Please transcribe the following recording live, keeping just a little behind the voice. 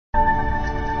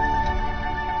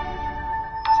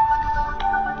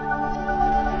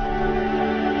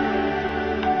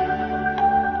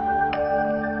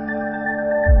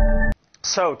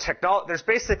So there's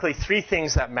basically three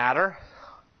things that matter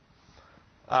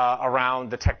around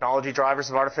the technology drivers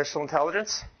of artificial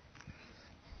intelligence.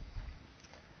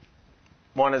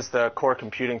 One is the core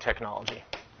computing technology.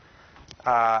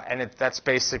 And that's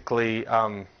basically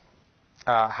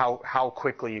how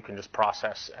quickly you can just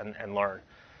process and learn.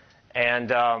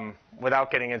 And without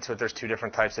getting into it, there's two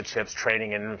different types of chips,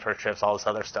 training and inference chips, all this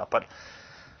other stuff. But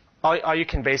all you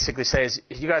can basically say is,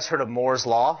 you guys heard of Moore's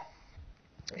Law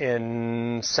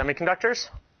in semiconductors?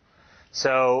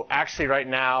 So actually right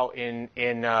now in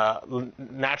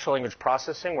natural language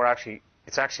processing,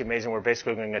 it's actually amazing. We're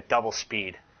basically going at double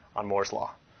speed on Moore's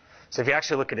Law. So if you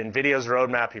actually look at NVIDIA's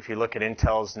roadmap, if you look at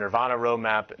Intel's Nirvana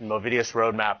roadmap, and Movidius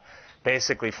roadmap,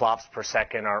 basically flops per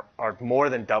second are more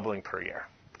than doubling per year,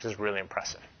 which is really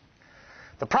impressive.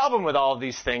 The problem with all of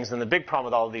these things, and the big problem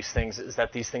with all of these things, is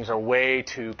that these things are way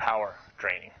too power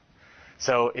draining.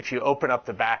 So if you open up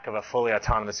the back of a fully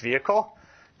autonomous vehicle,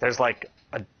 there's like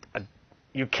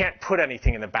you can't put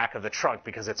anything in the back of the trunk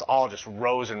because it's all just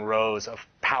rows and rows of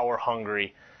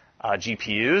power-hungry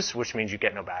GPUs, which means you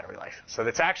get no battery life. So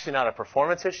it's actually not a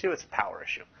performance issue, it's a power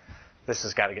issue. This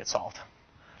has got to get solved.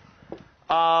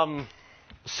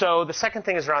 So the second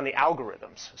thing is around the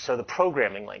algorithms, so the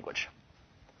programming language.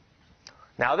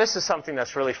 Now this is something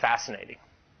that's really fascinating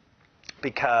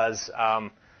because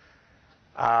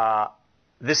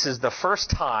this is the first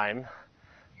time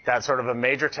that sort of a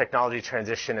major technology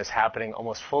transition is happening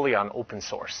almost fully on open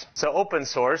source. So open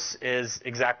source is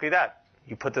exactly that.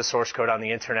 You put the source code on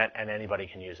the internet and anybody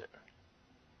can use it,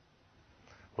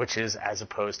 which is as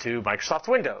opposed to Microsoft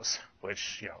Windows,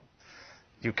 which,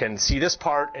 you can see this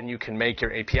part and you can make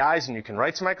your APIs and you can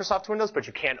write to Microsoft Windows, but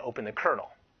you can't open the kernel.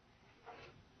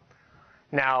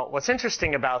 Now, what's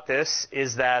interesting about this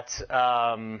is that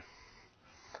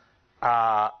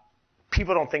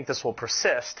people don't think this will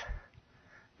persist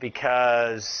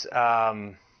because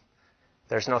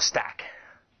there's no stack.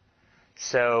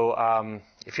 So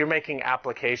if you're making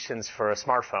applications for a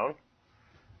smartphone,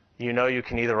 you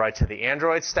can either write to the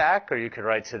Android stack or you could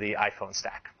write to the iPhone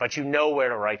stack. But you know where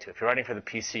to write to. If you're writing for the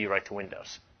PC, you write to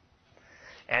Windows.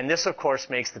 And this, of course,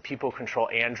 makes the people who control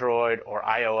Android or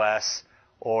iOS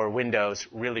or Windows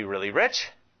really, really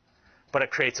rich. But it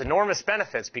creates enormous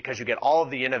benefits because you get all of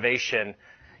the innovation.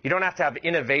 You don't have to have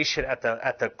innovation at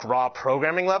the raw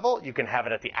programming level. You can have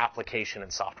it at the application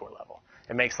and software level.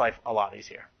 It makes life a lot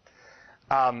easier.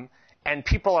 And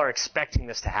people are expecting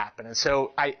this to happen. And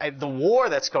so the war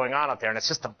that's going on out there, and it's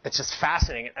just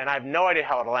fascinating, and I have no idea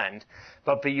how it'll end,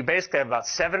 but you basically have about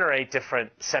 7 or 8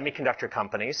 different semiconductor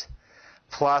companies,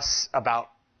 plus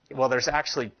there's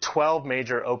actually 12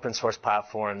 major open source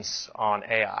platforms on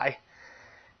AI.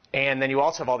 And then you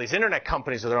also have all these internet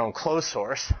companies with their own closed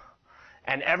source.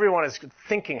 And everyone is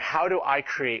thinking, how do I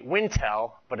create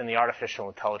Wintel, but in the artificial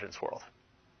intelligence world?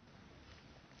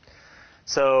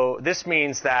 So this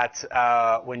means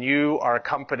that when you are a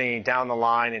company down the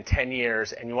line in 10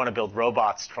 years and you want to build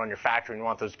robots to run your factory and you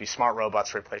want those to be smart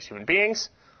robots to replace human beings,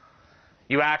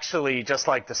 you actually, just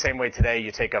like the same way today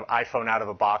you take an iPhone out of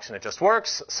a box and it just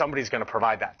works, somebody's going to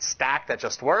provide that stack that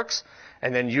just works,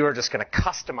 and then you're just going to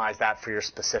customize that for your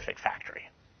specific factory.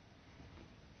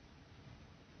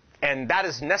 And that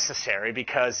is necessary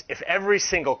because if every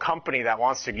single company that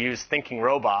wants to use thinking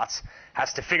robots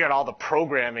has to figure out all the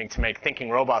programming to make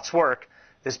thinking robots work,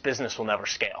 this business will never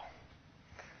scale.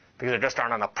 Because there just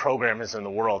aren't enough programmers in the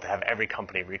world to have every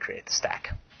company recreate the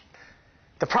stack.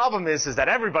 The problem is that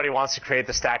everybody wants to create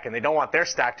the stack and they don't want their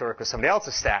stack to work with somebody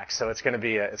else's stack. So it's going to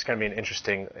be an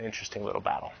interesting little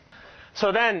battle.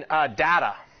 So then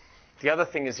data. The other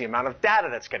thing is the amount of data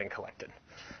that's getting collected.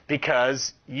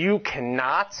 Because you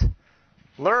cannot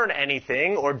learn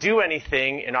anything or do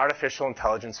anything in artificial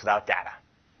intelligence without data.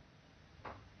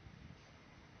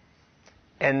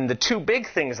 And the two big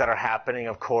things that are happening,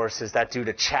 of course, is that due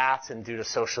to chats and due to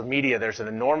social media, there's an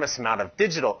enormous amount of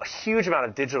a huge amount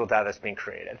of digital data that's being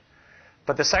created.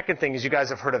 But the second thing is you guys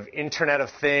have heard of Internet of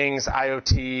Things,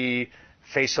 IoT,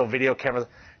 facial video cameras.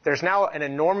 There's now an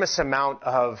enormous amount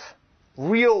of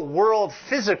real-world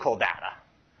physical data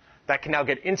that can now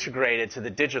get integrated to the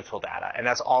digital data, and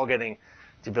that's all getting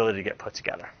the ability to get put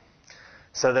together.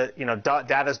 So that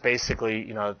data is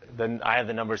basically I have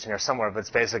the numbers in here somewhere, but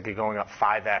it's basically going up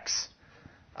 5x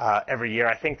every year.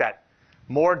 I think that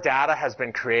more data has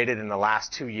been created in the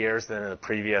last 2 years than in the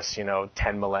previous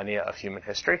 10 millennia of human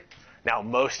history. Now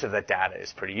most of that data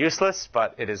is pretty useless,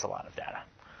 but it is a lot of data.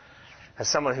 As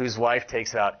someone whose wife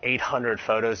takes about 800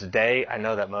 photos a day, I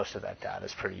know that most of that data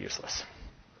is pretty useless.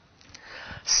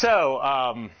 So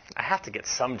I have to get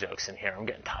some jokes in here. I'm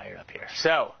getting tired up here.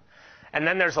 So And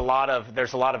then there's a lot of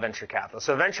venture capital.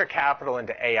 So venture capital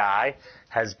into AI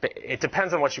it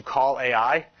depends on what you call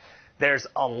AI. There's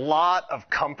a lot of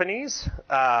companies,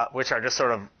 which are just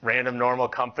sort of random normal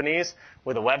companies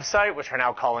with a website, which are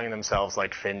now calling themselves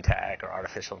like fintech or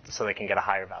artificial, so they can get a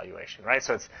higher valuation, right?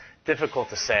 So it's difficult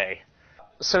to say.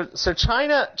 So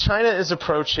China is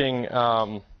approaching,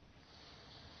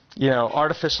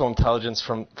 artificial intelligence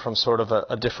from sort of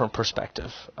a different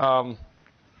perspective.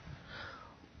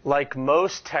 Like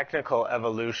most technical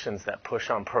evolutions that push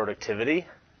on productivity,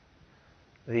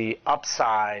 the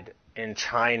upside in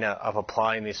China of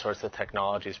applying these sorts of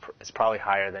technologies is probably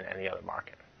higher than any other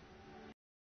market.